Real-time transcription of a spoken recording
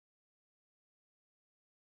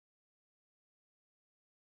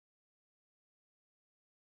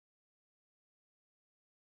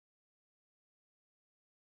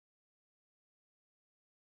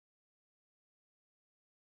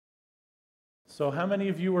So how many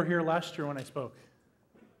of you were here last year when I spoke?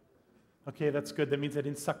 Okay, that's good. That means I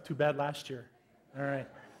didn't suck too bad last year. All right.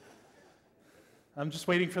 I'm just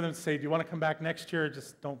waiting for them to say, do you want to come back next year?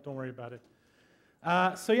 Just don't worry about it.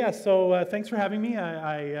 So thanks for having me.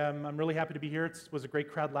 I'm really happy to be here. It was a great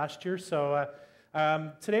crowd last year. So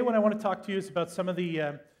today what I want to talk to you is about some of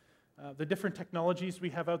the different technologies we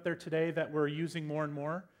have out there today that we're using more and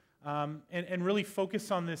more, and really focus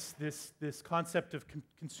on this concept of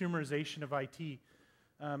consumerization of IT.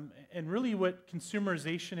 And really what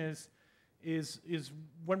consumerization is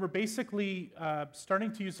when we're basically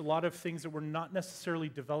starting to use a lot of things that were not necessarily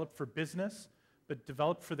developed for business, but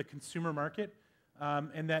developed for the consumer market,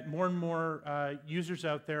 and that more and more users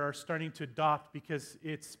out there are starting to adopt because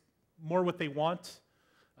it's more what they want,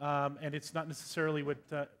 and it's not necessarily what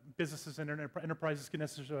businesses and enterprises can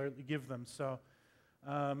necessarily give them. So,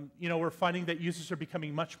 we're finding that users are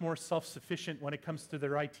becoming much more self-sufficient when it comes to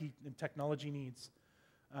their IT and technology needs.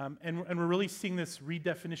 And we're really seeing this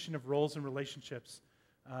redefinition of roles and relationships,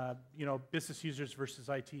 business users versus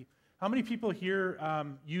IT. How many people here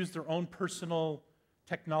use their own personal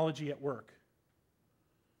technology at work?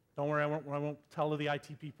 Don't worry, I won't tell the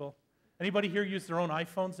IT people. Anybody here use their own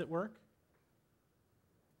iPhones at work?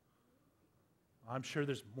 I'm sure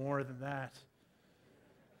there's more than that.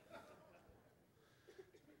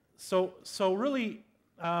 So really,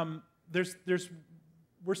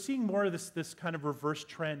 we're seeing more of this kind of reverse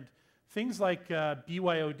trend. Things like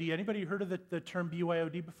BYOD. Anybody heard of the term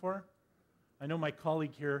BYOD before? I know my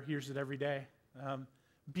colleague here hears it every day.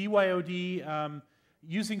 BYOD,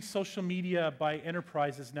 using social media by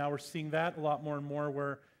enterprises now, we're seeing that a lot more and more,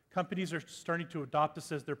 where companies are starting to adopt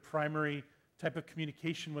this as their primary type of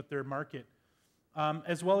communication with their market.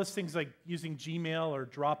 As well as things like using Gmail or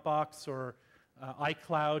Dropbox or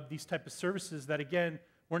iCloud, these type of services that, again,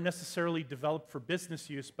 weren't necessarily developed for business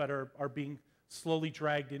use, but are being slowly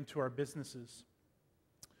dragged into our businesses.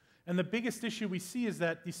 And the biggest issue we see is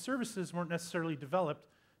that these services weren't necessarily developed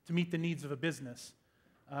to meet the needs of a business.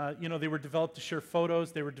 They were developed to share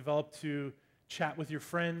photos, they were developed to chat with your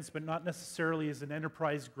friends, but not necessarily as an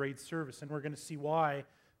enterprise-grade service. And we're going to see why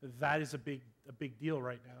that is a big deal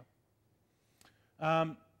right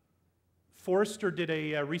now. Forrester did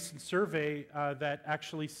a recent survey that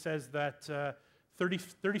actually says that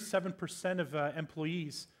 37% of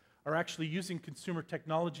employees are actually using consumer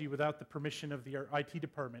technology without the permission of the IT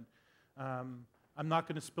department. I'm not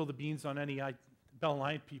going to spill the beans on any Bell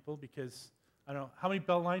Line people because I don't know. How many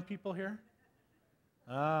Bell Line people here?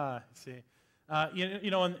 I see.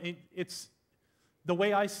 And it's the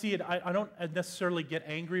way I see it, I don't necessarily get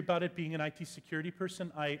angry about it being an IT security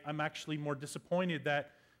person. I'm actually more disappointed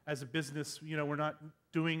that as a business, we're not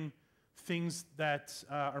doing things that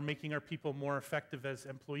are making our people more effective as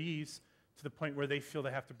employees to the point where they feel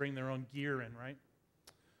they have to bring their own gear in, right?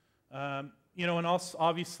 And also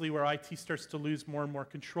obviously where IT starts to lose more and more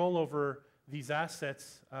control over these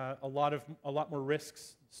assets, a lot more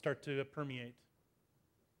risks start to permeate.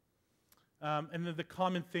 And then the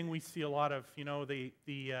common thing we see a lot of,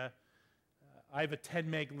 I have a 10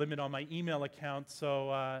 meg limit on my email account,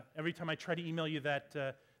 so every time I try to email you that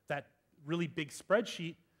really big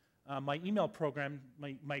spreadsheet, my email program,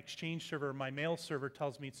 my Exchange server, my mail server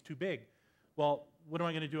tells me it's too big. Well, what am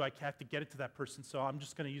I going to do? I have to get it to that person, so I'm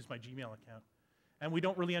just going to use my Gmail account. And we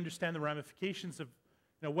don't really understand the ramifications of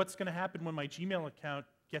what's going to happen when my Gmail account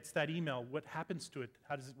gets that email. What happens to it?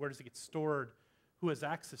 Where does it get stored? Who has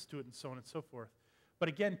access to it? And so on and so forth. But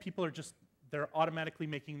again, people they're automatically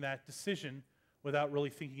making that decision without really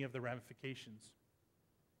thinking of the ramifications.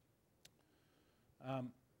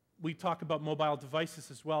 We talk about mobile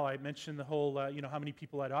devices as well. I mentioned the whole, how many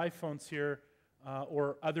people had iPhones here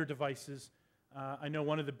or other devices. I know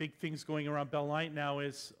one of the big things going around Bell Line now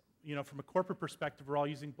is, from a corporate perspective, we're all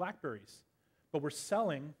using BlackBerries, but we're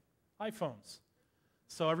selling iPhones.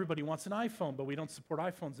 So everybody wants an iPhone, but we don't support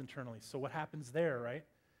iPhones internally. So what happens there, right?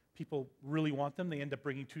 People really want them. They end up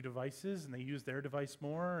bringing two devices, and they use their device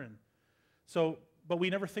more. And so, but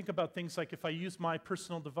we never think about things like if I use my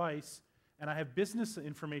personal device and I have business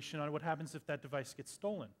information on what happens if that device gets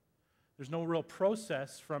stolen. There's no real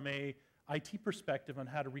process from a IT perspective on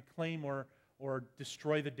how to reclaim or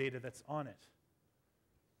destroy the data that's on it.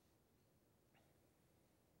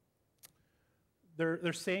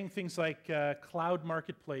 They're saying things like cloud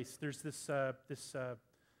marketplace. There's this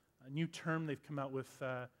new term they've come out with,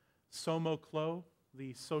 SOMO-CLO,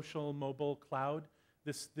 the social mobile cloud.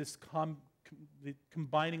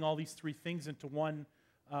 Combining all these three things into one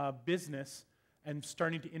business and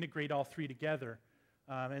starting to integrate all three together.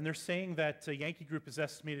 And they're saying that Yankee Group has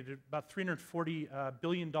estimated about $340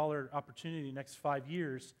 billion opportunity in the next 5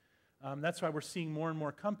 years That's why we're seeing more and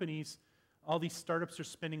more companies, all these startups are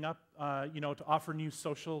spinning up, to offer new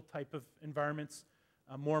social type of environments,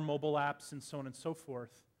 more mobile apps, and so on and so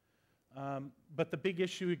forth. But the big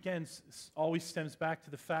issue, again, always stems back to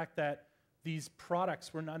the fact that these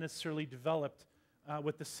products were not necessarily developed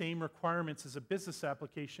with the same requirements as a business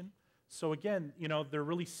application. So again, they're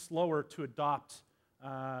really slower to adopt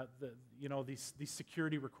these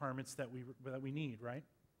security requirements that we need, right?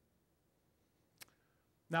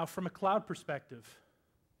 Now, from a cloud perspective,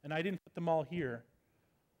 and I didn't put them all here,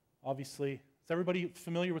 obviously. Is everybody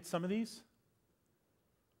familiar with some of these?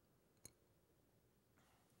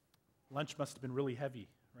 Lunch must have been really heavy,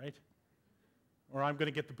 right? Or I'm going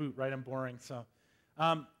to get the boot, right? I'm boring. So,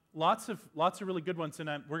 lots of really good ones, and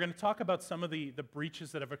we're going to talk about some of the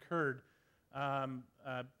breaches that have occurred.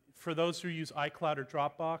 For those who use iCloud or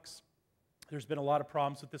Dropbox, there's been a lot of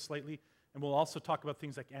problems with this lately, and we'll also talk about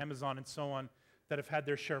things like Amazon and so on that have had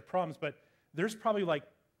their share of problems. But there's probably like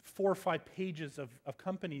 4 or 5 pages of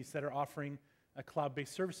companies that are offering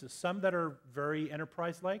cloud-based services. Some that are very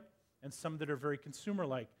enterprise-like, and some that are very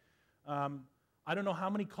consumer-like. I don't know how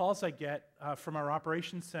many calls I get from our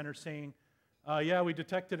operations center saying, yeah, we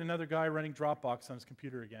detected another guy running Dropbox on his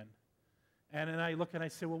computer again. And then I look and I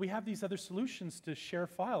say, well, we have these other solutions to share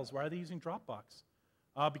files. Why are they using Dropbox?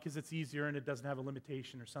 Because it's easier and it doesn't have a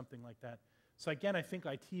limitation or something like that. So again, I think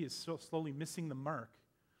IT is so slowly missing the mark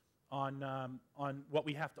on what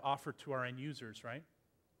we have to offer to our end users, right?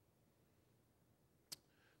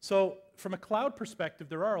 So from a cloud perspective,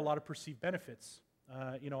 there are a lot of perceived benefits.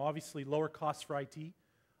 Obviously lower costs for IT.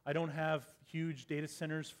 I don't have huge data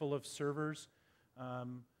centers full of servers.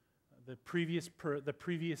 The previous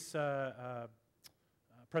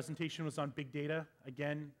presentation was on big data.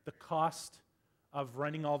 Again, the cost of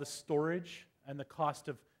running all the storage and the cost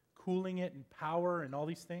of cooling it and power and all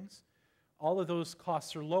these things, all of those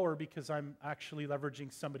costs are lower because I'm actually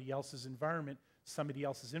leveraging somebody else's environment, somebody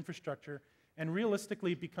else's infrastructure, and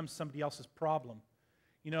realistically it becomes somebody else's problem.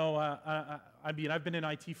 I've been in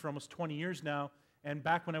IT for almost 20 years now, and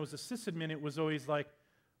back when I was a sysadmin, it was always like,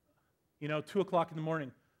 2 o'clock in the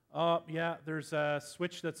morning. Oh, yeah, there's a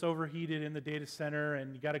switch that's overheated in the data center,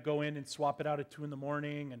 and you got to go in and swap it out at 2 in the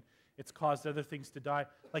morning, and it's caused other things to die.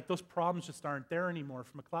 Like, those problems just aren't there anymore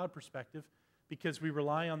from a cloud perspective because we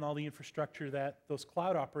rely on all the infrastructure that those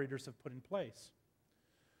cloud operators have put in place.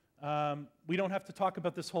 We don't have to talk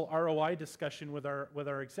about this whole ROI discussion with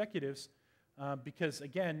our executives because,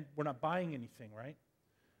 again, we're not buying anything, right?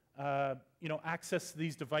 Access to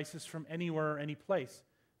these devices from anywhere or any place.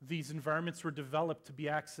 These environments were developed to be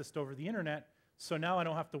accessed over the internet, so now I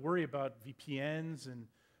don't have to worry about VPNs and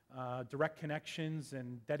direct connections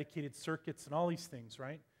and dedicated circuits and all these things,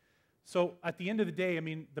 right? So at the end of the day,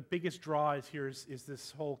 the biggest draw is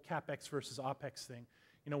this whole CapEx versus OpEx thing.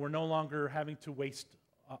 We're no longer having to waste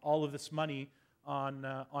all of this money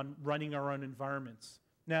on running our own environments.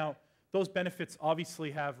 Now, those benefits obviously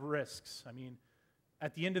have risks.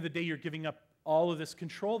 At the end of the day, you're giving up all of this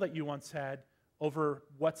control that you once had over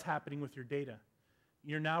what's happening with your data.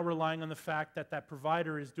 You're now relying on the fact that that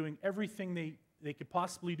provider is doing everything they could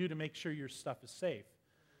possibly do to make sure your stuff is safe.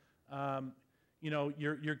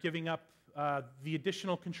 You're giving up the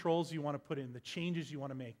additional controls you want to put in, the changes you want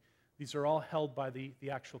to make. These are all held by the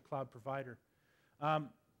actual cloud provider.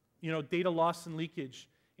 Data loss and leakage.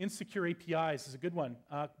 Insecure APIs is a good one.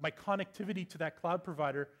 My connectivity to that cloud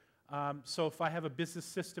provider, so if I have a business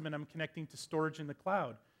system and I'm connecting to storage in the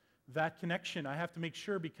cloud, that connection, I have to make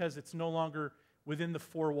sure, because it's no longer within the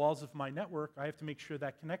 4 walls of my network, I have to make sure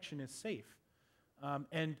that connection is safe.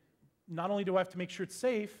 And not only do I have to make sure it's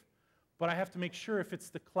safe, but I have to make sure if it's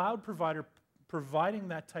the cloud provider providing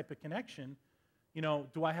that type of connection,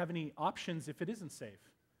 do I have any options if it isn't safe?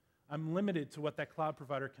 I'm limited to what that cloud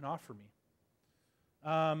provider can offer me.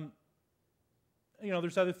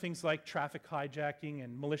 There's other things like traffic hijacking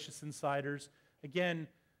and malicious insiders. Again,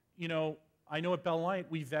 I know at Bell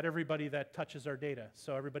Light we vet everybody that touches our data.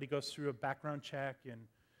 So everybody goes through a background check, and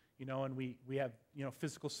and we have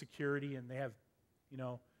physical security, and they have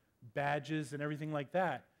badges and everything like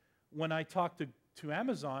that. When I talk to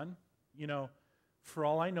Amazon, for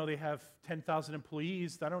all I know, they have 10,000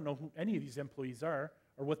 employees. I don't know who any of these employees are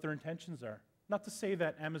or what their intentions are. Not to say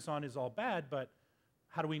that Amazon is all bad, but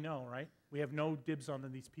how do we know, right? We have no dibs on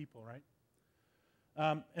these people, right?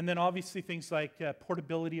 And then obviously things like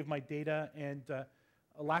portability of my data and a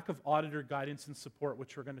lack of auditor guidance and support,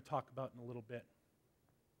 which we're going to talk about in a little bit.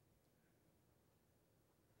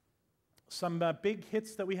 Some big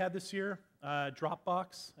hits that we had this year,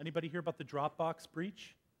 Dropbox. Anybody hear about the Dropbox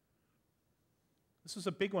breach? This was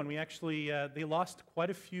a big one. We actually, they lost quite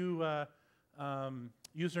a few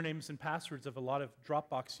usernames and passwords of a lot of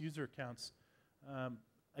Dropbox user accounts.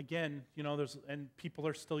 Again, and people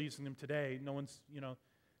are still using them today. No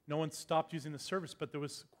one's stopped using the service, but there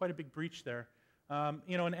was quite a big breach there.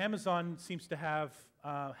 And Amazon seems to have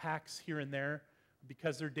hacks here and there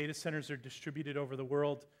because their data centers are distributed over the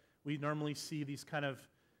world. We normally see these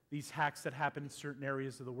hacks that happen in certain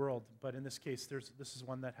areas of the world, but in this case, this is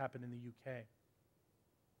one that happened in the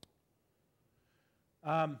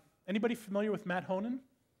UK. Anybody familiar with Matt Honan?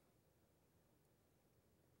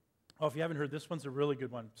 Oh, if you haven't heard, this one's a really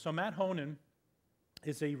good one. So Matt Honan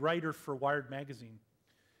is a writer for Wired magazine.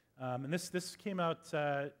 And this came out,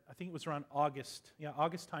 I think it was around August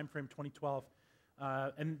timeframe, 2012.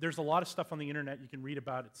 And there's a lot of stuff on the internet you can read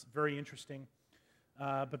about. It's very interesting.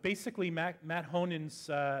 But basically, Matt Honan's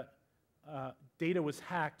data was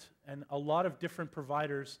hacked, and a lot of different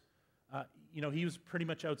providers, he was pretty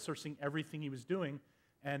much outsourcing everything he was doing,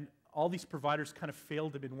 and all these providers kind of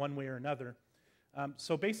failed him in one way or another.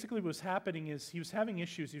 So basically what was happening is he was having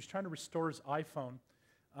issues. He was trying to restore his iPhone.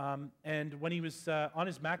 And when he was on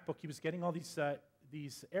his MacBook, he was getting all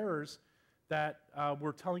these errors that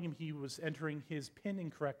were telling him he was entering his PIN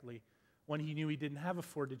incorrectly when he knew he didn't have a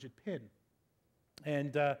 4-digit PIN.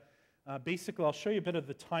 And basically, I'll show you a bit of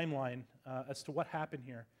the timeline as to what happened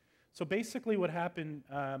here. So basically what happened,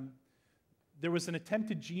 there was an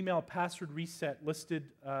attempted Gmail password reset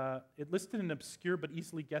listed. It listed an obscure but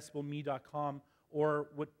easily guessable me.com or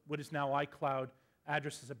what is now iCloud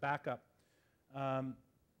address as a backup.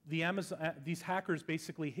 These hackers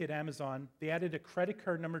basically hit Amazon. They added a credit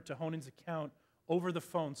card number to Honan's account over the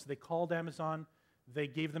phone. So they called Amazon, they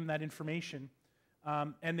gave them that information,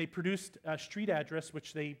 and they produced a street address,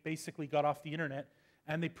 which they basically got off the internet,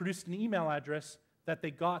 and they produced an email address that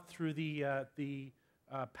they got through the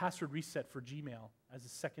password reset for Gmail as a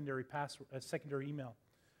secondary email.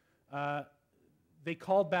 They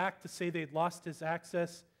called back to say they'd lost his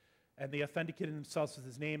access, and they authenticated themselves with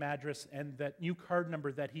his name, address, and that new card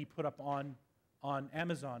number that he put up on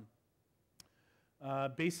Amazon.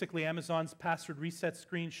 Basically, Amazon's password reset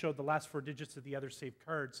screen showed the last 4 digits of the other saved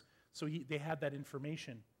cards, so they had that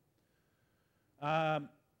information.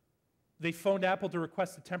 They phoned Apple to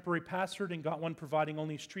request a temporary password and got one providing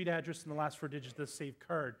only a street address and the last 4 digits of the saved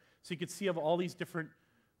card. So you could see of all these different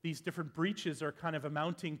breaches are kind of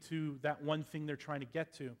amounting to that one thing they're trying to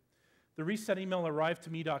get to. The reset email arrived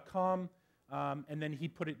to me.com, and then he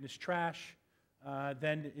put it in his trash.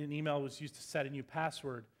 Then an email was used to set a new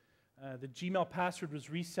password. The Gmail password was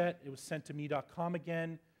reset. It was sent to me.com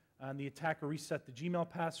again. And the attacker reset the Gmail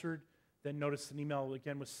password. Then notice an email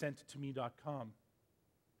again was sent to me.com.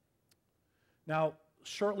 Now,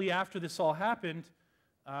 shortly after this all happened,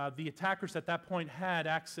 the attackers at that point had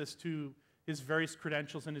access to his various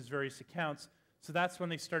credentials and his various accounts. So that's when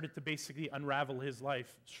they started to basically unravel his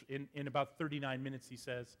life in about 39 minutes, he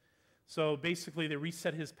says. So basically, they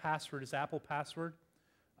reset his password, his Apple password.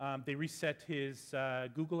 They reset his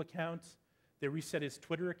Google account. They reset his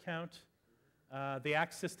Twitter account. They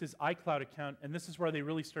accessed his iCloud account, and this is where they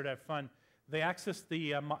really started to have fun. They accessed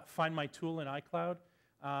the Find My tool in iCloud,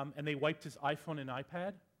 and they wiped his iPhone and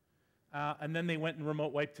iPad, and then they went and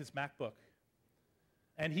remote wiped his MacBook.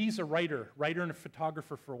 And he's a writer and a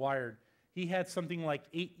photographer for Wired. He had something like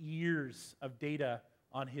 8 years of data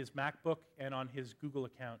on his MacBook and on his Google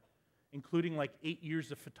account, including like 8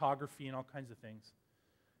 years of photography and all kinds of things.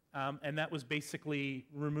 And that was basically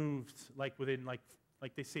removed like within like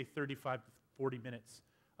they say 35 to 40 minutes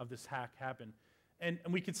of this hack happened. And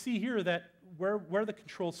we can see here that where the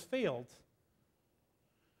controls failed,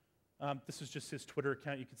 this is just his Twitter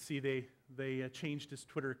account. You can see they changed his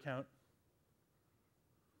Twitter account.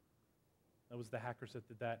 That was the hackers that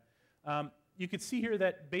did that. You can see here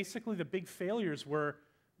that basically the big failures were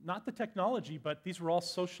not the technology, but these were all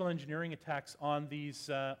social engineering attacks on these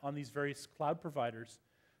various cloud providers.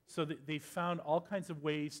 So they found all kinds of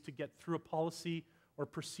ways to get through a policy or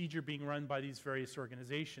procedure being run by these various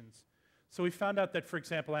organizations. So we found out that, for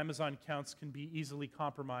example, Amazon accounts can be easily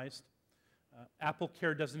compromised. Apple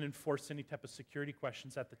Care doesn't enforce any type of security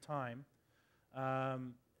questions at the time.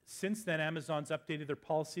 Since then, Amazon's updated their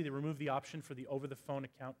policy. They removed the option for the over-the-phone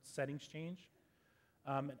account settings change.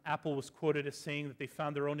 And Apple was quoted as saying that they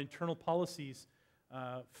found their own internal policies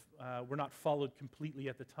were not followed completely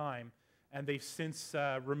at the time. And they've since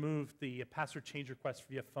removed the password change request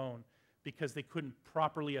via phone because they couldn't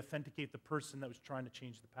properly authenticate the person that was trying to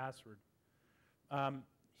change the password.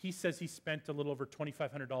 He says he spent a little over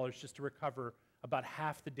 $2,500 just to recover about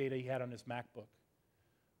half the data he had on his MacBook.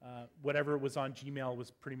 Whatever was on Gmail was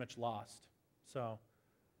pretty much lost. So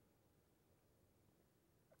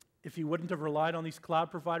if he wouldn't have relied on these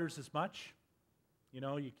cloud providers as much, You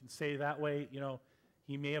know, you can say that way, you know,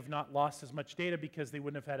 he may have not lost as much data because they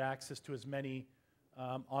wouldn't have had access to as many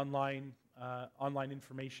online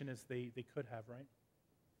information as they could have, right?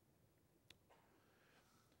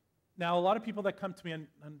 Now, a lot of people that come to me, and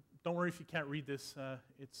don't worry if you can't read this, I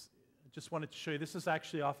just wanted to show you, this is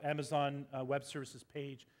actually off Amazon Web Services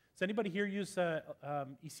page. Does anybody here use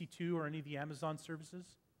EC2 or any of the Amazon services?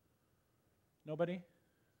 Nobody?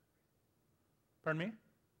 Pardon me?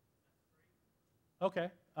 Okay.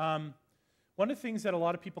 One of the things that a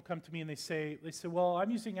lot of people come to me and they say, well,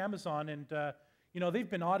 I'm using Amazon and you know, they've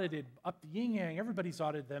been audited up the yin-yang. Everybody's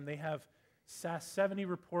audited them. They have SAS 70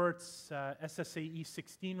 reports, SSAE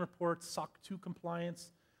 16 reports, SOC 2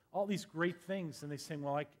 compliance, all these great things. And they say,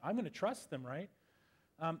 well, I'm going to trust them, right?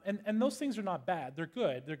 And those things are not bad. They're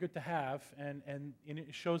good. They're good to have. And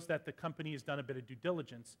it shows that the company has done a bit of due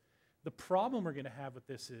diligence. The problem we're going to have with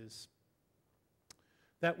this is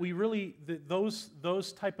that we really,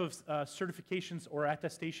 those type of certifications or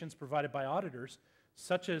attestations provided by auditors,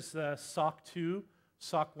 such as SOC 2,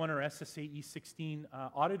 SOC 1, or SSAE 16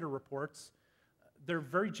 auditor reports, they're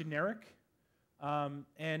very generic.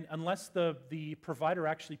 And unless the provider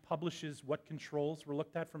actually publishes what controls were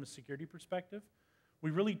looked at from a security perspective,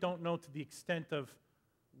 we really don't know to the extent of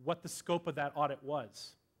what the scope of that audit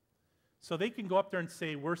was. So they can go up there and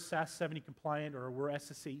say, we're SAS 70 compliant, or we're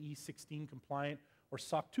SSAE 16 compliant, or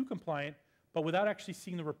SOC 2 compliant, but without actually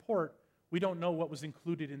seeing the report, we don't know what was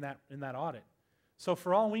included in that audit. So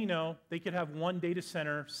for all we know, they could have one data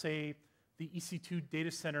center, say the EC2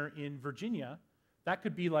 data center in Virginia. That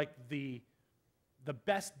could be like the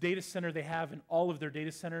best data center they have in all of their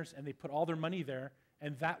data centers, and they put all their money there,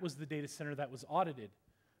 and that was the data center that was audited.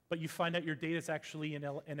 But you find out your data is actually in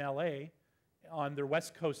LA on their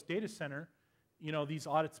West Coast data center. You know, these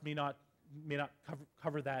audits may not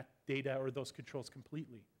cover that data or those controls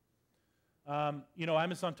completely. You know,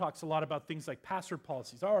 Amazon talks a lot about things like password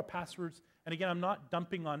policies. Our passwords, and again, I'm not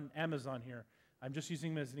dumping on Amazon here. I'm just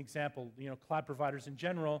using them as an example. You know, cloud providers in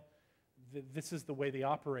general, this is the way they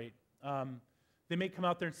operate. They may come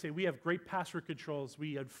out there and say, we have great password controls.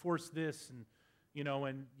 We enforce this, and you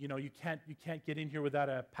can't get in here without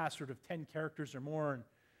a password of 10 characters or more. And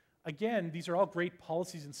again, these are all great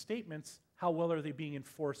policies and statements. How well are they being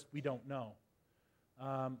enforced? We don't know.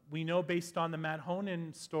 We know based on the Matt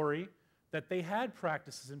Honan story that they had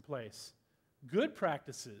practices in place, good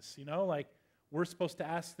practices, you know, like we're supposed to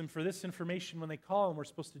ask them for this information when they call and we're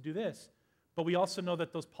supposed to do this. But we also know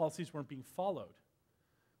that those policies weren't being followed.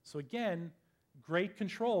 So again, great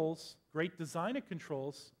controls, great design of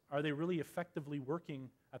controls, are they really effectively working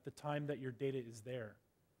at the time that your data is there?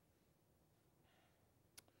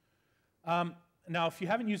 Now, if you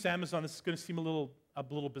haven't used Amazon, this is going to seem a little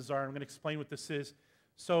bizarre. I'm going to explain what this is.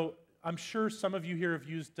 So I'm sure some of you here have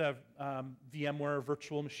used VMware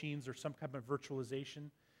virtual machines or some kind of virtualization.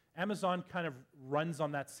 Amazon kind of runs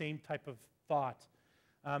on that same type of thought.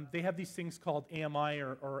 They have these things called AMI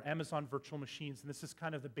or Amazon Virtual Machines, and this is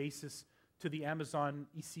kind of the basis to the Amazon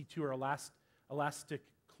EC2 or Elastic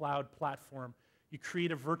Cloud platform. You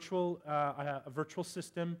create a virtual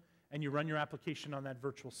system, and you run your application on that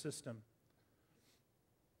virtual system.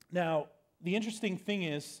 Now, the interesting thing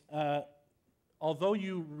is, although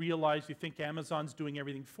you realize you think Amazon's doing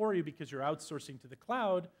everything for you because you're outsourcing to the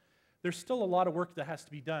cloud, there's still a lot of work that has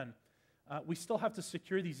to be done. We still have to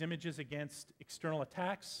secure these images against external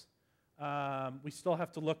attacks. We still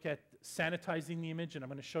have to look at sanitizing the image, and I'm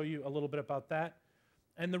going to show you a little bit about that.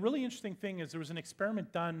 And the really interesting thing is there was an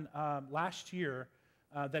experiment done last year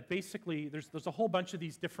that basically there's a whole bunch of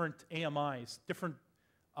these different AMIs, different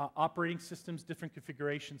operating systems, different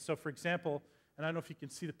configurations. So for example, and I don't know if you can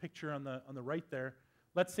see the picture on the right there,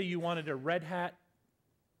 let's say you wanted a Red Hat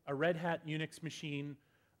Unix machine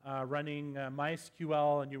running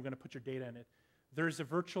MySQL, and you were going to put your data in it. There's a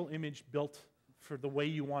virtual image built for the way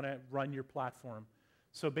you want to run your platform.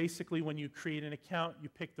 So basically, when you create an account, you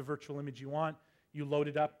pick the virtual image you want, you load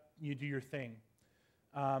it up, you do your thing.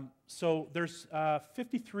 So there's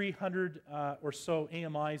 5,300 or so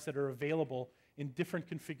AMIs that are available in different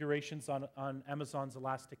configurations on Amazon's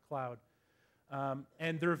Elastic Cloud.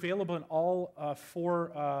 And they're available in all four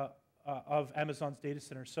of Amazon's data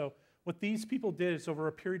centers. So what these people did is over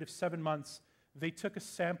a period of 7 months, they took a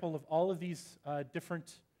sample of all of these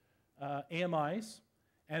different AMIs,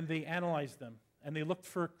 and they analyzed them. And they looked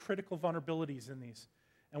for critical vulnerabilities in these.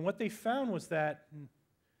 And what they found was that, you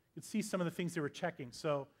could see some of the things they were checking.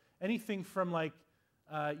 So anything from like,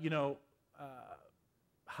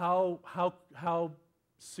 how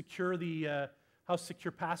secure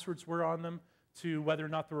passwords were on them, to whether or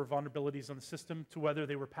not there were vulnerabilities on the system, to whether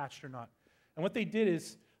they were patched or not. And what they did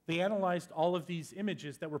is they analyzed all of these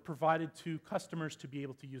images that were provided to customers to be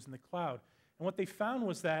able to use in the cloud. And what they found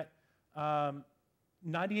was that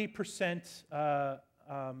 98%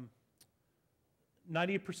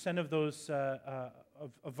 98% of those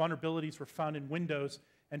of vulnerabilities were found in Windows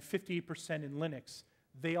and 58% in Linux.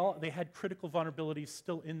 They had critical vulnerabilities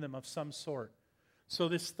still in them of some sort. So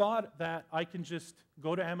this thought that I can just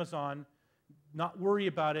go to Amazon, not worry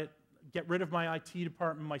about it, get rid of my IT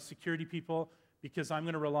department, my security people, because I'm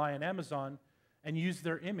going to rely on Amazon, and use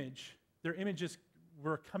their images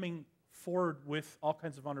were coming forward with all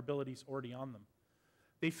kinds of vulnerabilities already on them.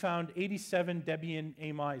 They found 87 Debian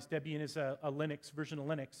AMIs. Debian is a Linux version of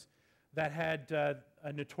Linux that had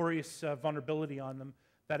a notorious vulnerability on them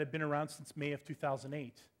that had been around since May of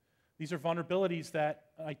 2008. These are vulnerabilities that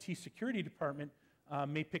an IT security department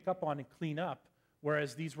may pick up on and clean up,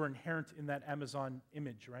 whereas these were inherent in that Amazon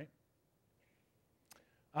image, right?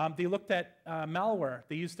 They looked at malware.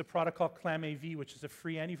 They used a product called ClamAV, which is a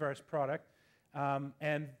free antivirus product,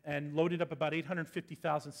 and loaded up about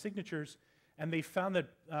 850,000 signatures. And they found that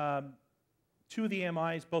 2 of the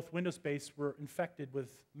AMIs, both Windows-based, were infected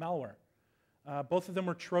with malware. Both of them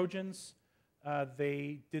were Trojans.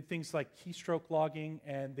 They did things like keystroke logging,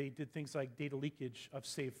 and they did things like data leakage of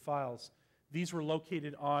saved files. These were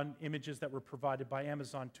located on images that were provided by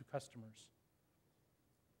Amazon to customers.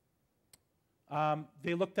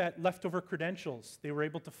 They looked at leftover credentials. They were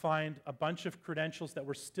able to find a bunch of credentials that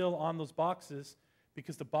were still on those boxes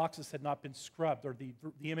because the boxes had not been scrubbed, or the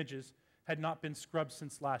images had not been scrubbed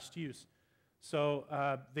since last use.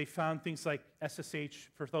 So they found things like SSH.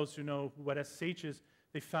 For those who know what SSH is,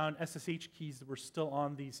 they found SSH keys that were still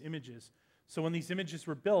on these images. So when these images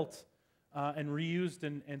were built and reused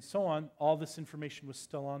and so on, all this information was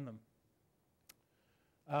still on them.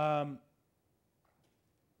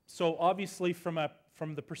 So obviously,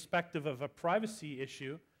 from the perspective of a privacy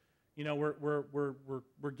issue, you know,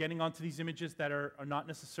 we're getting onto these images that are not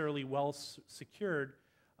necessarily well secured.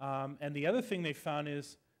 And the other thing they found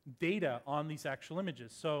is data on these actual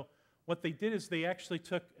images. So what they did is they actually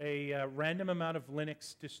took a random amount of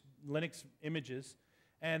Linux images,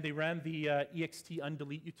 and they ran the ext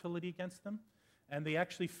undelete utility against them. And they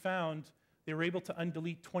actually found they were able to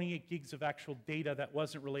undelete 28 gigs of actual data that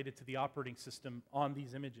wasn't related to the operating system on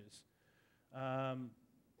these images.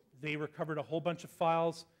 They recovered a whole bunch of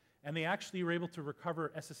files, and they actually were able to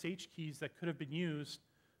recover SSH keys that could have been used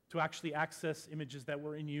to actually access images that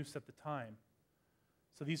were in use at the time.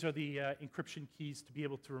 So these are the encryption keys to be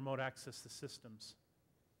able to remote access the systems.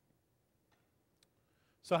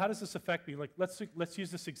 So how does this affect me? Like, let's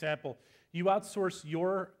use this example. You outsource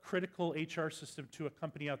your critical HR system to a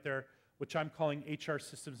company out there, which I'm calling HR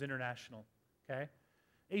Systems International, okay?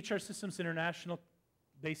 HR Systems International,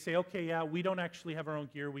 they say, okay, yeah, we don't actually have our own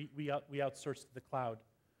gear. We outsource to the cloud.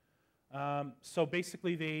 So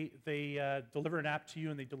basically, they deliver an app to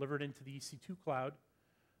you, and they deliver it into the EC2 cloud.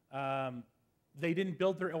 They didn't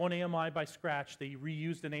build their own AMI by scratch. They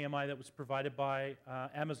reused an AMI that was provided by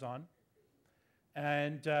Amazon.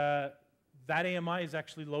 And that AMI is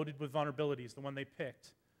actually loaded with vulnerabilities, the one they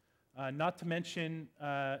picked. Not to mention,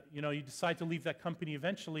 you know, you decide to leave that company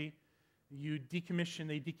eventually, they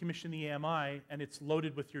decommission the AMI, and it's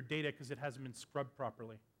loaded with your data because it hasn't been scrubbed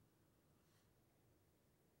properly.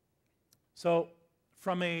 So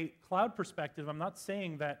from a cloud perspective, I'm not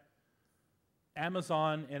saying that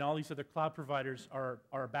Amazon and all these other cloud providers are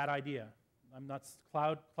a bad idea.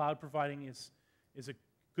 Cloud providing is a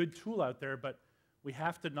good tool out there, but we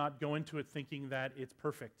have to not go into it thinking that it's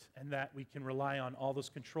perfect and that we can rely on all those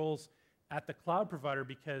controls at the cloud provider,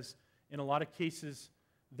 because in a lot of cases,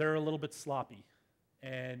 they're a little bit sloppy,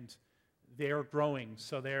 and they're growing,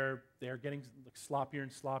 so they're getting sloppier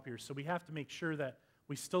and sloppier. So we have to make sure that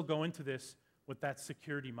we still go into this with that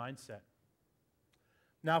security mindset.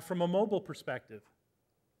 Now, from a mobile perspective,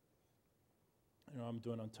 you know, I'm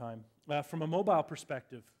doing on time. From a mobile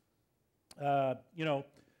perspective, you know,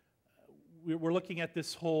 we're looking at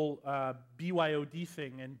this whole BYOD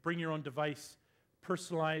thing, and bring your own device,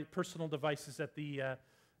 personal devices at the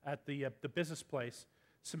business place.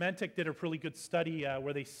 Symantec did a really good study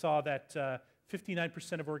where they saw that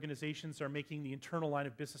 59% of organizations are making the internal line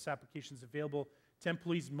of business applications available to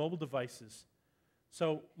employees' mobile devices.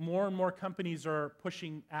 So more and more companies are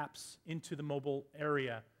pushing apps into the mobile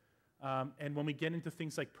area. And when we get into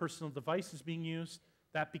things like personal devices being used,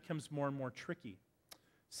 that becomes more and more tricky.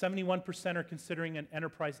 71% are considering an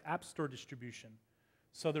enterprise app store distribution.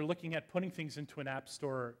 So they're looking at putting things into an app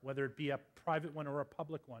store, whether it be a private one or a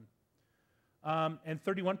public one. And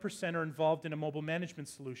 31% are involved in a mobile management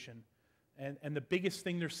solution. And the biggest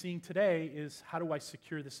thing they're seeing today is, how do I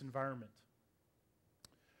secure this environment?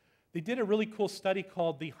 They did a really cool study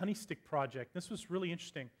called the Honey Stick Project. This was really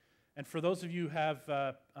interesting. And for those of you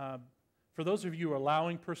who are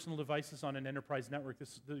allowing personal devices on an enterprise network,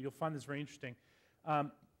 you'll find this very interesting.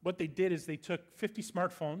 What they did is they took 50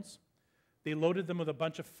 smartphones, they loaded them with a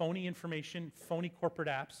bunch of phony information, phony corporate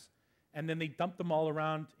apps, and then they dumped them all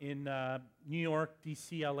around in New York,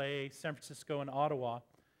 DC, LA, San Francisco, and Ottawa,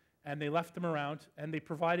 and they left them around, and they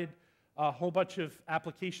provided a whole bunch of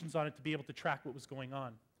applications on it to be able to track what was going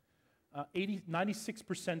on.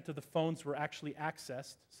 96% of the phones were actually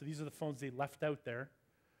accessed, so these are the phones they left out there.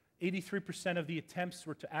 83% of the attempts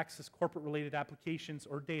were to access corporate-related applications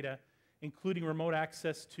or data, including remote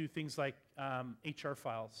access to things like HR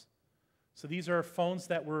files. So these are phones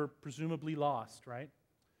that were presumably lost, right?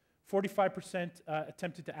 45%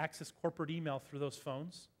 attempted to access corporate email through those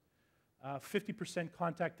phones. 50%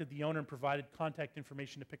 contacted the owner and provided contact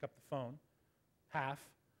information to pick up the phone, half.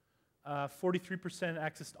 43%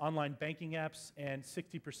 accessed online banking apps, and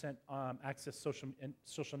 60% accessed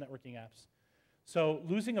social networking apps. So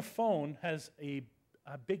losing a phone has a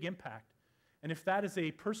big impact. And if that is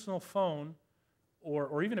a personal phone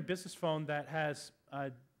or even a business phone that has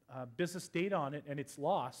business data on it and it's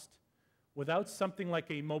lost, without something like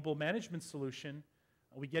a mobile management solution,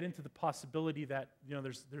 we get into the possibility that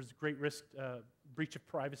there's great risk, breach of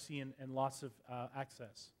privacy and loss of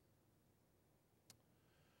access.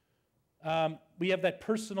 We have that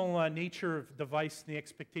personal nature of device and the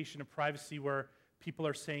expectation of privacy where people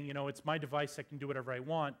are saying, it's my device, I can do whatever I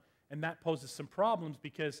want, and that poses some problems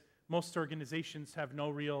because most organizations have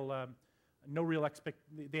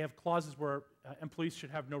they have clauses where employees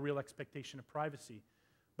should have no real expectation of privacy.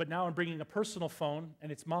 But now I'm bringing a personal phone,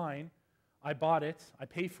 and it's mine. I bought it. I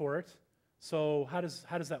pay for it. So how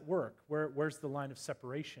does that work? Where's the line of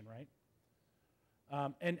separation, right?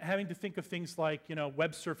 And having to think of things like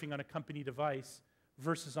web surfing on a company device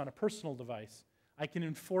versus on a personal device. I can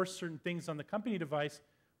enforce certain things on the company device,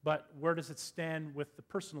 but where does it stand with the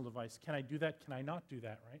personal device? Can I do that? Can I not do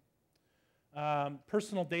that, right?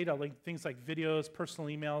 Personal data, like things like videos, personal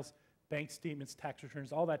emails, bank statements, tax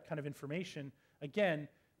returns, all that kind of information, again,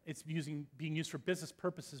 it's being used for business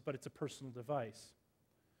purposes, but it's a personal device.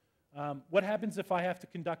 What happens if I have to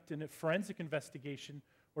conduct a forensic investigation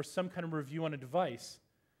or some kind of review on a device?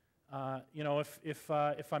 If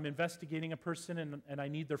I'm investigating a person and I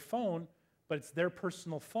need their phone, but it's their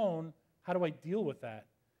personal phone, how do I deal with that?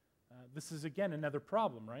 This is, again, another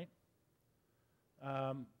problem, right?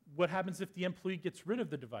 What happens if the employee gets rid of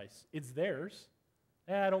the device? It's theirs.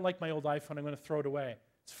 I don't like my old iPhone, I'm going to throw it away.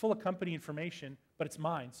 It's full of company information, but it's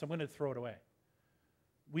mine, so I'm going to throw it away.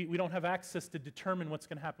 We don't have access to determine what's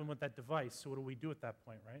going to happen with that device, so what do we do at that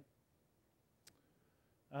point,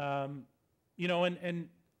 right? And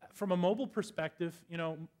from a mobile perspective,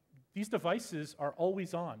 these devices are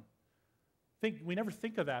always on. We never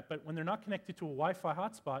think of that, but when they're not connected to a Wi-Fi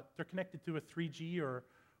hotspot, they're connected to a 3G or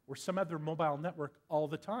some other mobile network all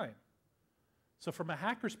the time. So from a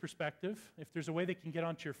hacker's perspective, if there's a way they can get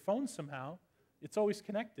onto your phone somehow, it's always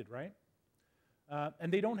connected, right?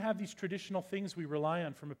 And they don't have these traditional things we rely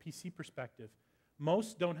on from a PC perspective.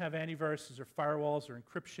 Most don't have antiviruses or firewalls or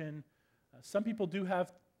encryption. Some people do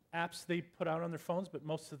have apps they put out on their phones, but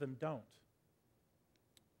most of them don't.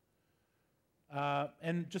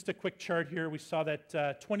 And just a quick chart here, we saw that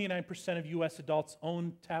 29% of US adults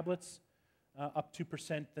own tablets, up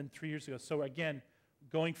 2% than 3 years ago. So again,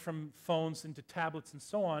 going from phones into tablets and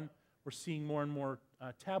so on, we're seeing more and more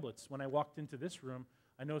tablets. When I walked into this room,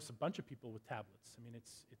 I noticed a bunch of people with tablets. I mean,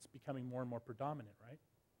 it's becoming more and more predominant,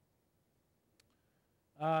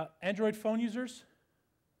 right? Android phone users?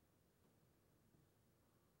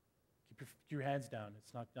 Keep your hands down.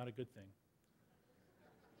 It's not a good thing.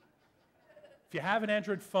 If you have an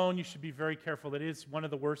Android phone, you should be very careful. It is one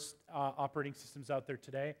of the worst operating systems out there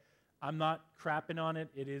today. I'm not crapping on it.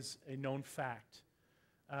 It is a known fact.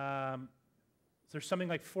 There's something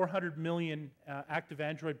like 400 million active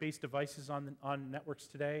Android-based devices on networks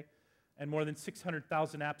today, and more than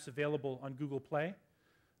 600,000 apps available on Google Play.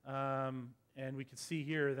 And we can see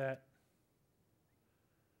here that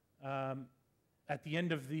at the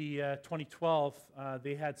end of the 2012,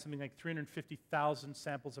 they had something like 350,000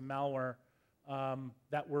 samples of malware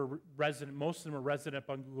that were resident. Most of them were resident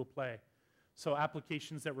on Google Play. So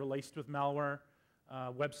applications that were laced with malware,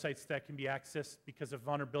 websites that can be accessed because of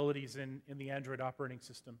vulnerabilities in the Android operating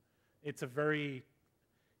system. It's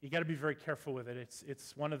you got to be very careful with it.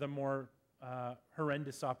 It's one of the more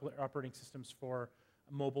horrendous operating systems for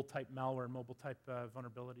mobile-type malware and mobile-type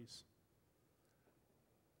vulnerabilities.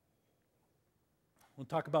 We'll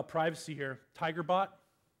talk about privacy here. TigerBot.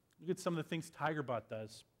 Look at some of the things TigerBot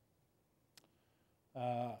does.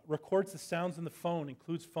 records the sounds in the phone,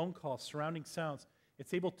 includes phone calls, surrounding sounds.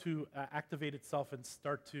 It's able to activate itself and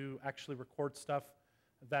start to actually record stuff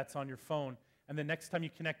that's on your phone. And the next time you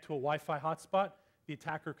connect to a Wi-Fi hotspot, the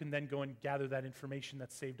attacker can then go and gather that information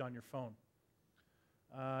that's saved on your phone.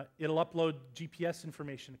 It'll upload GPS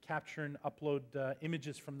information, capture and upload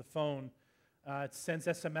images from the phone. It sends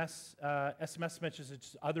SMS messages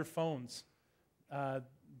to other phones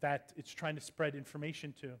that it's trying to spread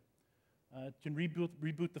information to. It can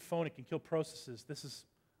reboot the phone. It can kill processes. This is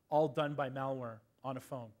all done by malware on a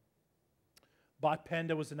phone. Bot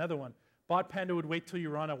Panda was another one. Bot Panda would wait till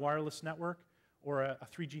you were on a wireless network or a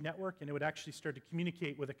 3G network, and it would actually start to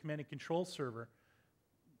communicate with a command and control server,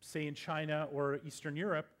 say in China or Eastern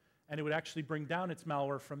Europe, and it would actually bring down its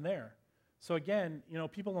malware from there. So again,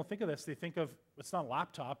 people don't think of this. They think of it's not a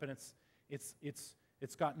laptop, and it's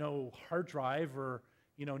got no hard drive or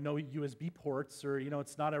no USB ports, or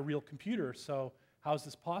it's not a real computer. So how is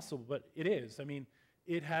this possible? But it is. I mean,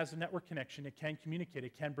 it has a network connection. It can communicate.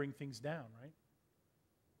 It can bring things down, right?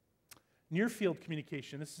 Near-field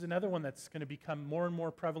communication. This is another one that's going to become more and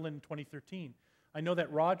more prevalent in 2013. I know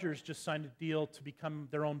that Rogers just signed a deal to become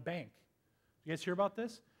their own bank. You guys hear about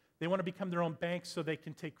this? They want to become their own bank so they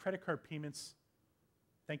can take credit card payments.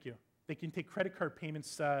 Thank you. They can take credit card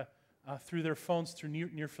payments through their phones through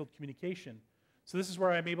near-field communication. So this is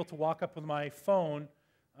where I'm able to walk up with my phone,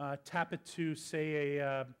 tap it to, say,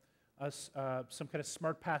 some kind of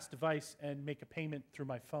smart pass device and make a payment through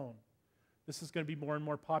my phone. This is going to be more and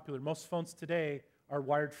more popular. Most phones today are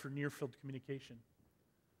wired for near-field communication.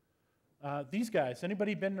 These guys,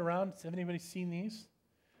 anybody been around? Have anybody seen these?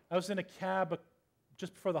 I was in a cab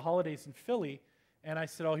just before the holidays in Philly, and I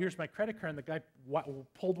said, oh, here's my credit card, and the guy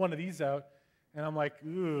pulled one of these out, and I'm like,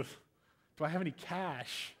 ooh, do I have any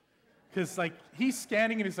cash? Because he's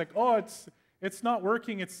scanning, and he's like, oh, it's not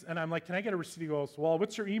working. And I'm like, can I get a receipt? He goes, well,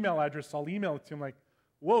 what's your email address? I'll email it to him. I'm like,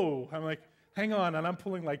 whoa. I'm like, hang on, and I'm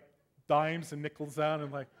pulling dimes and nickels out,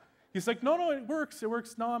 and he's like, no, it works.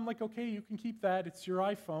 No, I'm like, okay, you can keep that. It's your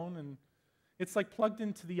iPhone, and it's plugged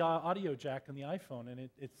into the audio jack on the iPhone, and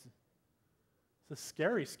it's a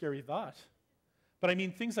scary, scary thought. But I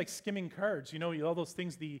mean, things like skimming cards, all those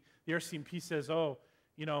things the RCMP says, oh,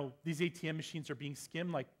 these ATM machines are being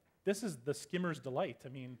skimmed. This is the skimmer's delight. I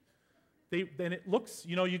mean, then it looks,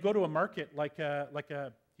 you go to a market like a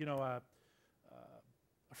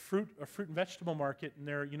fruit and vegetable market, and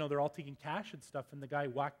they're all taking cash and stuff, and the guy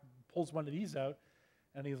pulls one of these out,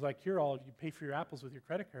 and he's like, here, you pay for your apples with your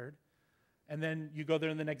credit card. And then you go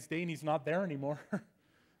there the next day, and he's not there anymore.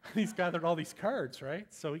 He's gathered all these cards, right?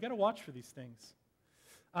 So we got to watch for these things.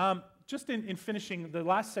 Just in finishing, the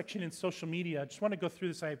last section in social media, I just want to go through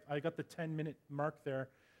this. I got the 10-minute mark there.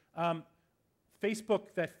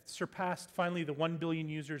 Facebook that surpassed finally the 1 billion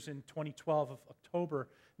users in 2012 of October.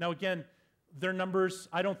 Now again, their numbers,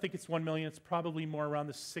 I don't think it's 1 million. It's probably more around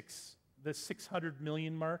the 600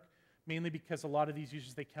 million mark, mainly because a lot of these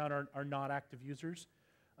users they count are not active users.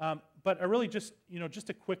 But I really just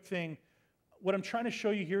a quick thing. What I'm trying to show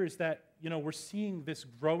you here is that, we're seeing this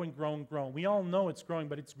grow and grow and grow. We all know it's growing,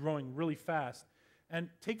 but it's growing really fast. And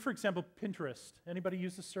take, for example, Pinterest. Anybody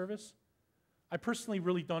use this service? I personally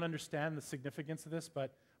really don't understand the significance of this,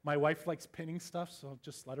 but my wife likes pinning stuff, so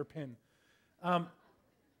just let her pin.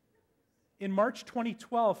 In March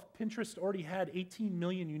 2012, Pinterest already had 18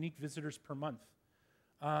 million unique visitors per month.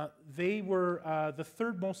 They were the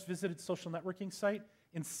third most visited social networking site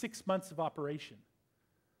in 6 months of operation.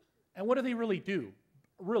 And what do they really do?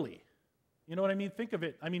 Really? You know what I mean? Think of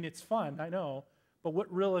it. I mean, it's fun, I know, but what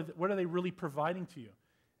are they really providing to you?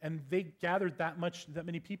 And they gathered that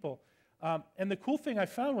many people. And the cool thing I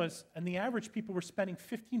found was, and the average people were spending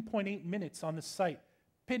 15.8 minutes on the site,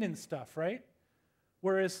 pinning stuff, right?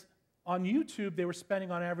 Whereas on YouTube, they were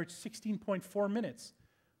spending on average 16.4 minutes.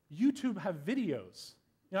 YouTube have videos.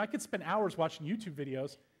 I could spend hours watching YouTube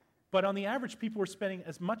videos, but on the average, people were spending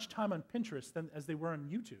as much time on Pinterest as they were on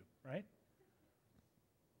YouTube, right?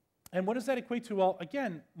 And what does that equate to? Well,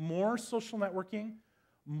 again, more social networking,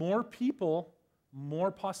 more people, more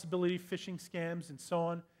possibility of phishing scams and so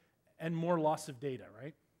on, and more loss of data,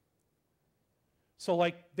 right? So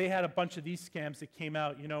they had a bunch of these scams that came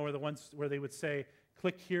out, were the ones where they would say,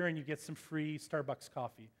 click here and you get some free Starbucks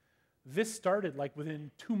coffee. This started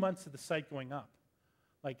within 2 months of the site going up.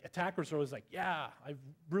 Attackers are always like, yeah, I've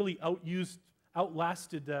really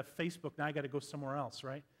outlasted Facebook, now I got to go somewhere else,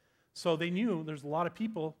 right? So they knew there's a lot of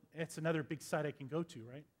people, it's another big site I can go to,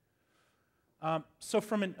 right? So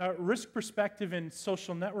from a risk perspective in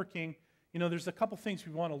social networking, there's a couple things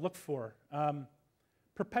we want to look for.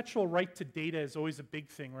 Perpetual right to data is always a big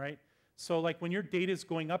thing, right? So like when your data is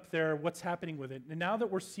going up there, what's happening with it? And now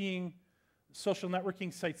that we're seeing social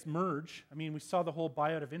networking sites merge, I mean, we saw the whole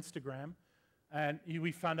buyout of Instagram, and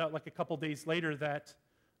we found out like a couple days later that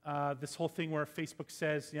this whole thing where Facebook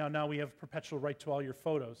says, now we have perpetual right to all your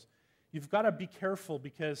photos. You've got to be careful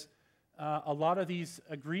because a lot of these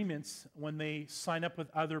agreements, when they sign up with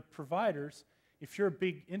other providers, if you're a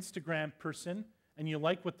big Instagram person and you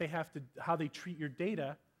like what they have to, how they treat your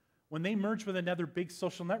data, when they merge with another big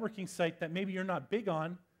social networking site that maybe you're not big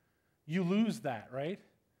on, you lose that, right?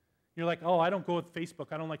 You're like, oh, I don't go with Facebook.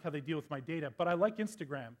 I don't like how they deal with my data, but I like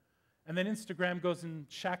Instagram. And then Instagram goes and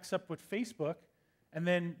shacks up with Facebook, and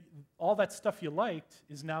then all that stuff you liked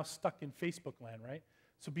is now stuck in Facebook land, right?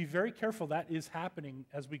 So be very careful. That is happening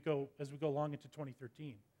as we go along into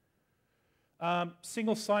 2013.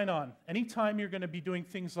 Single sign-on. Anytime you're going to be doing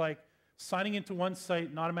things like signing into one site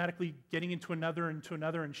and automatically getting into another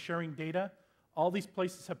and sharing data, all these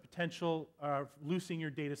places have potential of losing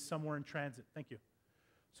your data somewhere in transit. Thank you.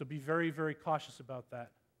 So be very, very cautious about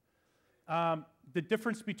that. The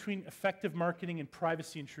difference between effective marketing and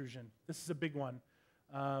privacy intrusion. This is a big one.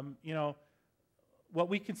 What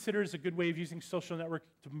we consider is a good way of using social network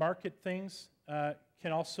to market things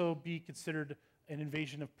can also be considered an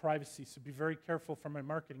invasion of privacy. So be very careful from a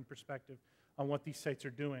marketing perspective on what these sites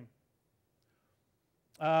are doing.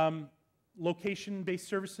 Location-based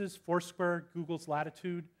services, Foursquare, Google's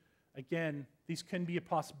Latitude. Again, these can be a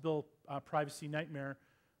possible privacy nightmare.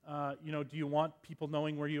 Do you want people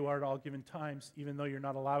knowing where you are at all given times, even though you're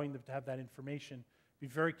not allowing them to have that information? Be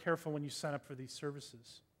very careful when you sign up for these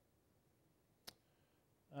services.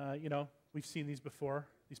 We've seen these before,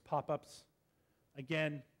 these pop-ups.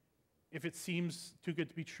 Again, if it seems too good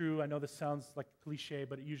to be true, I know this sounds like a cliche,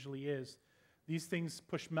 but it usually is. These things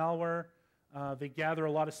push malware. They gather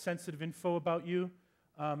a lot of sensitive info about you,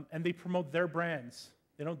 and they promote their brands.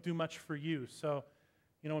 They don't do much for you. So,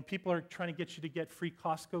 when people are trying to get you to get free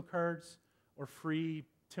Costco cards or free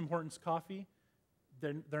Tim Hortons coffee,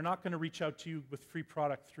 they're not going to reach out to you with free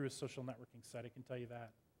product through a social networking site, I can tell you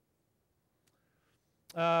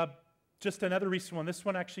that. Just another recent one. This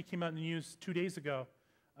one actually came out in the news 2 days ago.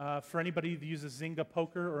 For anybody that uses Zynga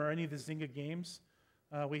Poker or any of the Zynga games,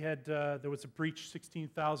 there was a breach.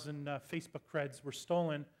 16,000 Facebook creds were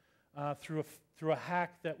stolen through a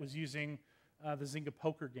hack that was using the Zynga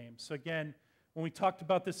Poker game. So again, when we talked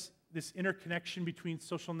about this interconnection between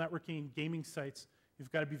social networking and gaming sites,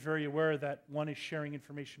 you've got to be very aware that one is sharing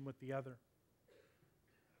information with the other.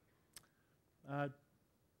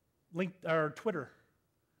 Twitter.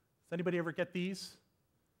 Does anybody ever get these?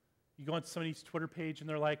 You go on somebody's Twitter page and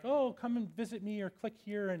they're like, oh, come and visit me or click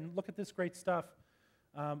here and look at this great stuff.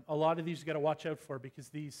 A lot of these you've got to watch out for because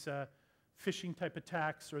these phishing type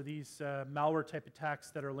attacks or these malware type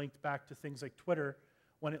attacks that are linked back to things like Twitter,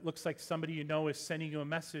 when it looks like somebody you know is sending you a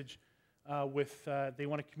message they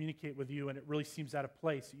want to communicate with you and it really seems out of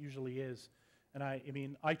place. It usually is. And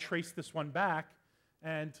I traced this one back,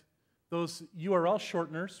 and those URL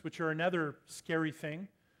shorteners, which are another scary thing,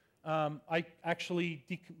 I actually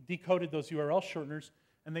decoded those URL shorteners,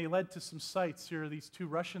 and they led to some sites. Here are these 2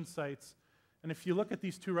 Russian sites. And if you look at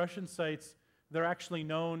these 2 Russian sites, they're actually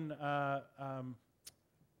known, to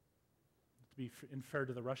be unfair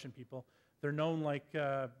to the Russian people, they're known like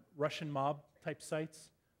Russian mob type sites.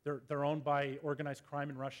 They're owned by organized crime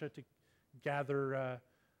in Russia to gather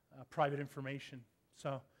private information.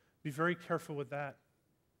 So be very careful with that.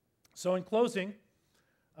 So in closing,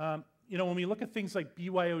 when we look at things like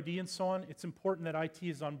BYOD and so on, it's important that IT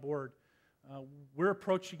is on board. We're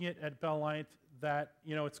approaching it at Bell Liant that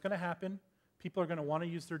it's going to happen. People are going to want to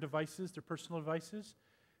use their devices, their personal devices.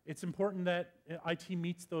 It's important that IT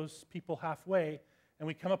meets those people halfway, and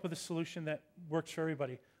we come up with a solution that works for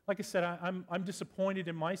everybody. Like I said, I'm disappointed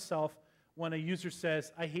in myself when a user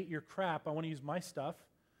says, I hate your crap, I want to use my stuff.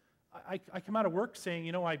 I come out of work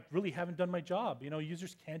saying, I really haven't done my job.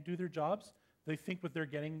 Users can't do their jobs. They think what they're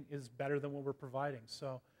getting is better than what we're providing.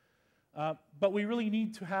 So, but we really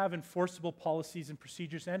need to have enforceable policies and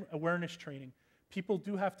procedures and awareness training. People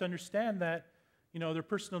do have to understand that, their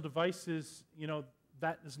personal devices,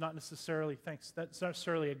 that is not necessarily, that's not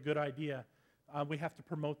necessarily a good idea. We have to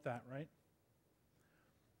promote that, right?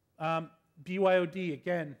 BYOD,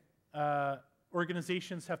 again,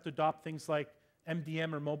 organizations have to adopt things like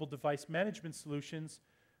MDM or mobile device management solutions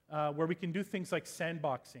where we can do things like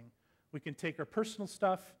sandboxing. We can take our personal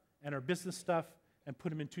stuff and our business stuff and put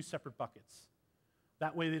them in 2 separate buckets.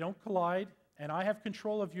 That way they don't collide, and I have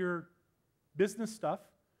control of your business stuff,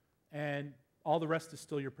 and all the rest is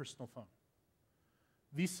still your personal phone.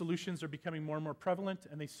 These solutions are becoming more and more prevalent,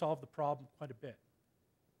 and they solve the problem quite a bit.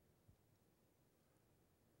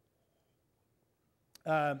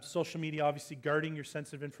 Social media, obviously guarding your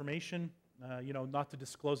sensitive information, not to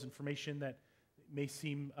disclose information that may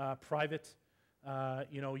seem private.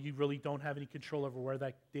 You really don't have any control over where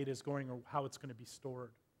that data is going or how it's going to be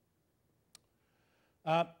stored.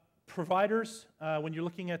 Providers, when you're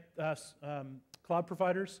looking at cloud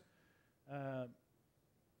providers,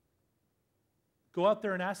 go out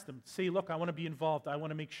there and ask them. Say, look, I want to be involved. I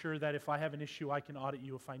want to make sure that if I have an issue, I can audit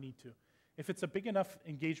you if I need to. If it's a big enough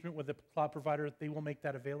engagement with a cloud provider, they will make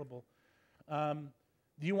that available.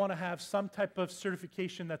 Do you want to have some type of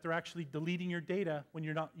certification that they're actually deleting your data when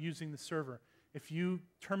you're not using the server? If you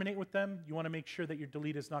terminate with them, you want to make sure that your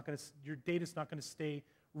data is not going to stay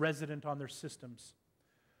resident on their systems.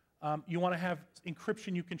 You want to have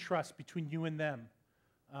encryption you can trust between you and them,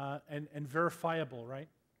 and verifiable, right?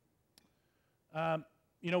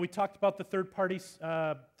 We talked about the third-party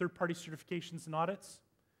certifications and audits.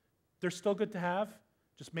 They're still good to have.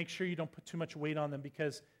 Just make sure you don't put too much weight on them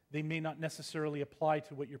because they may not necessarily apply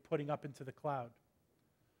to what you're putting up into the cloud.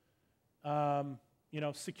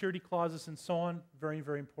 Security clauses and so on, very,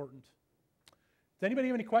 very important. Does anybody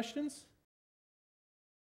have any questions?